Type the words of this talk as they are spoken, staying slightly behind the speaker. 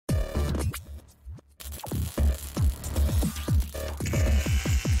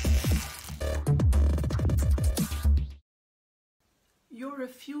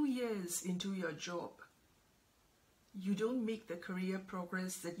few years into your job, you don't make the career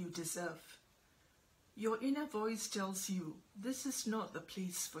progress that you deserve. Your inner voice tells you this is not the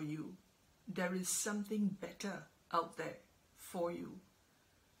place for you. There is something better out there for you.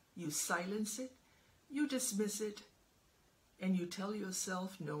 You silence it, you dismiss it, and you tell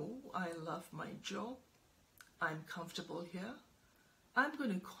yourself, no, I love my job. I'm comfortable here. I'm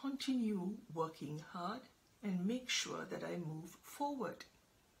going to continue working hard and make sure that I move forward.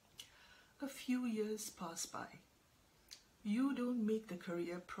 A few years pass by. You don't make the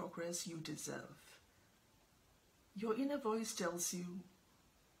career progress you deserve. Your inner voice tells you,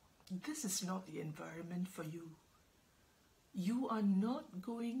 this is not the environment for you. You are not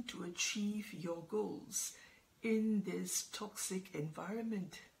going to achieve your goals in this toxic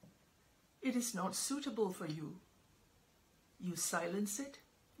environment. It is not suitable for you. You silence it,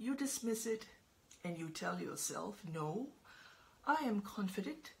 you dismiss it, and you tell yourself, no, I am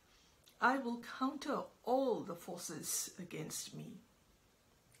confident. I will counter all the forces against me.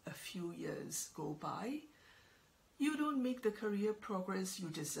 A few years go by. You don't make the career progress you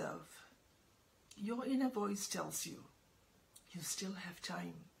deserve. Your inner voice tells you, you still have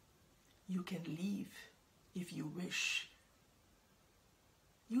time. You can leave if you wish.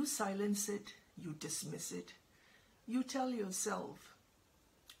 You silence it, you dismiss it. You tell yourself,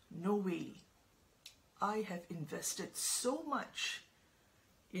 no way. I have invested so much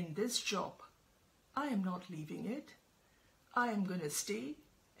in this job. I am not leaving it. I am going to stay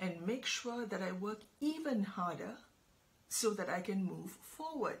and make sure that I work even harder so that I can move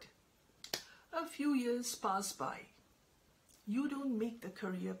forward. A few years pass by. You don't make the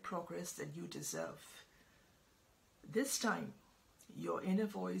career progress that you deserve. This time, your inner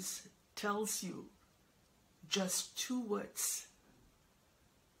voice tells you just 2 words.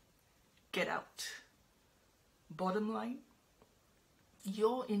 Get out. Bottom line,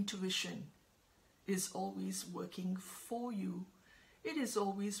 your intuition is always working for you. It is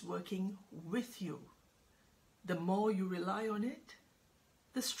always working with you. The more you rely on it,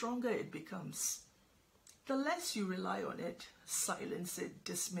 the stronger it becomes. The less you rely on it, silence it,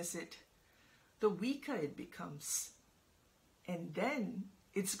 dismiss it, the weaker it becomes. And then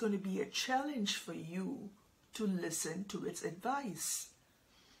it's going to be a challenge for you to listen to its advice.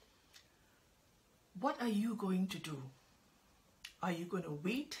 What are you going to do? Are you going to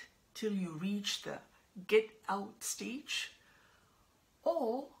wait till you reach the get out stage?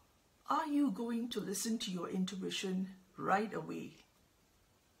 Or are you going to listen to your intuition right away?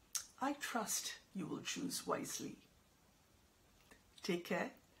 I trust you will choose wisely. Take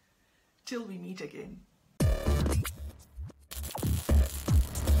care till we meet again.